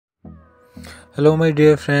Hello my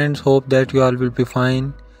dear friends, hope that you all will be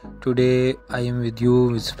fine. Today I am with you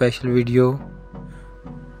with special video.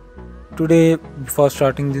 Today before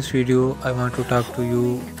starting this video I want to talk to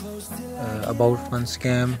you about one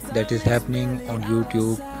scam that is happening on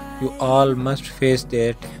YouTube. You all must face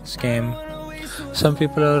that scam. Some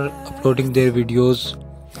people are uploading their videos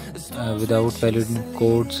without valid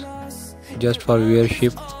codes just for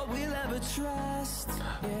viewership.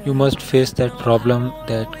 You must face that problem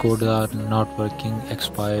that codes are not working,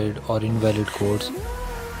 expired or invalid codes.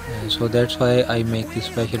 So that's why I make this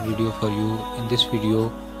special video for you. In this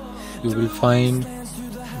video you will find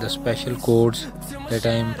the special codes that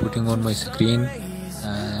I am putting on my screen.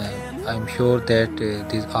 I'm sure that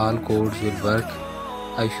these all codes will work.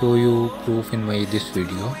 I show you proof in this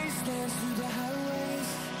video.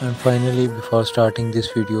 And finally, before starting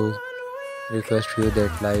this video, request you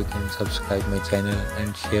that like and subscribe my channel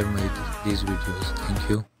and share these videos. Thank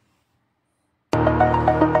you.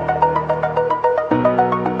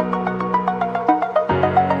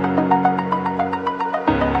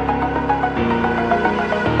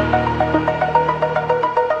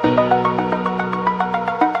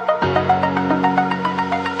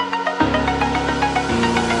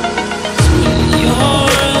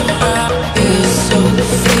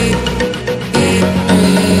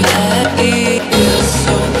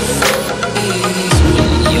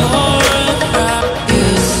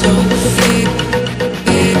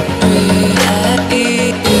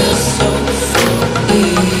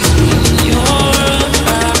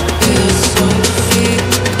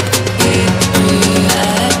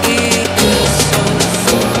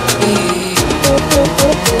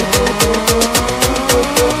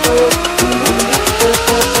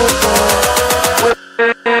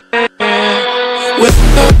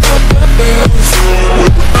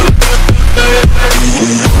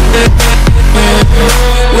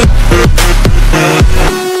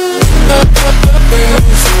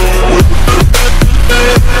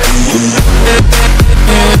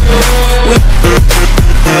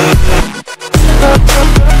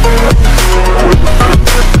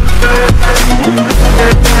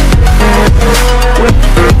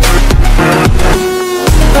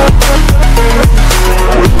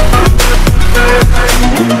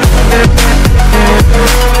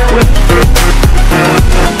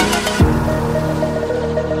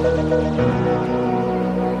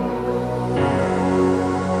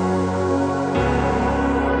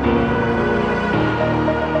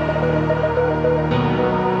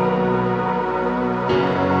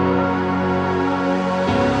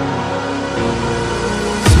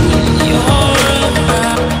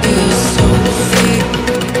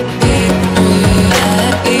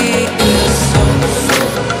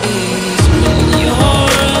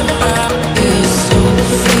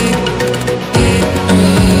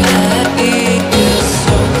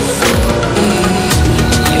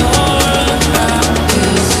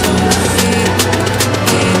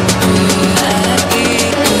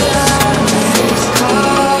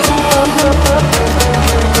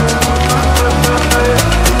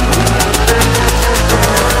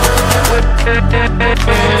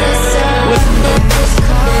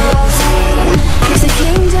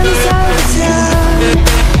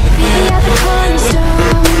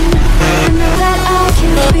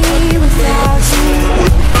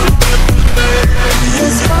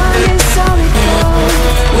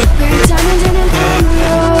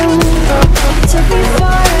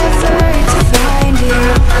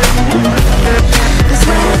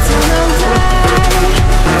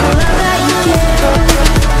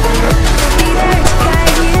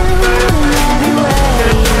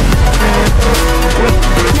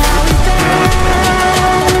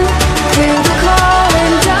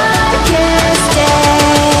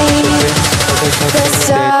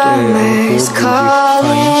 Summer's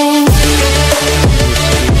calling.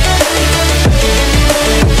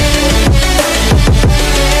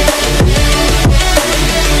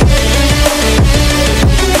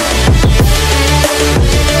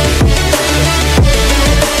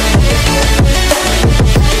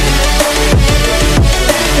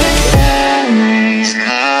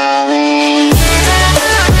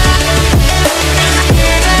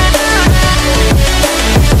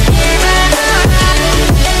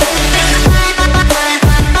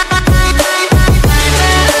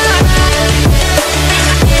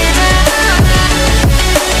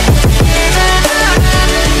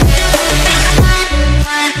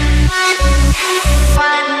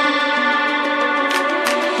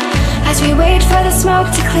 As we wait for the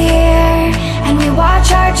smoke to clear and we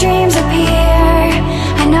watch our dreams appear,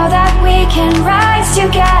 I know that we can rise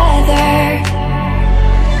together.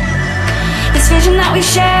 This vision that we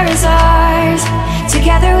share is ours.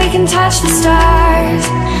 Together we can touch the stars.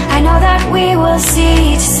 I know that we will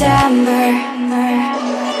see December.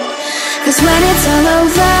 'Cause when it's all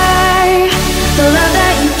over, the love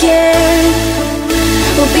that you give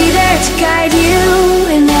will be there to guide you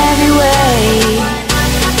in every way.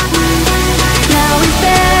 Now we've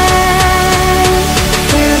been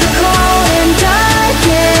through the cold and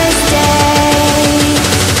darkest days.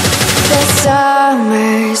 The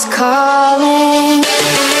summer's calling.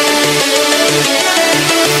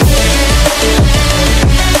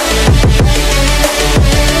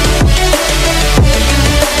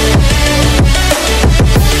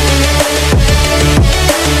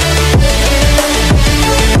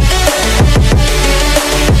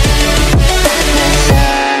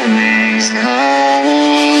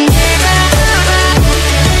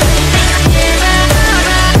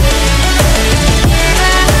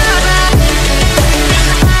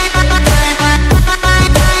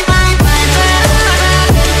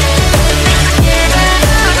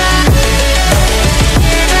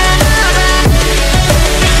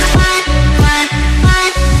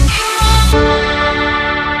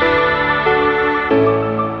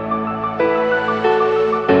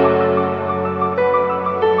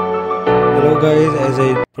 Hello guys, as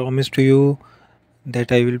I promised to you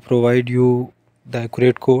that I will provide you the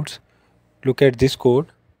accurate codes. Look at this code,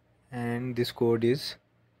 and this code is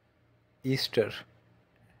Easter,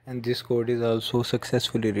 and this code is also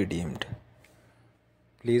successfully redeemed.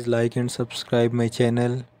 Please like and subscribe my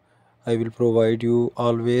channel. I will provide you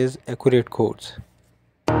always accurate codes.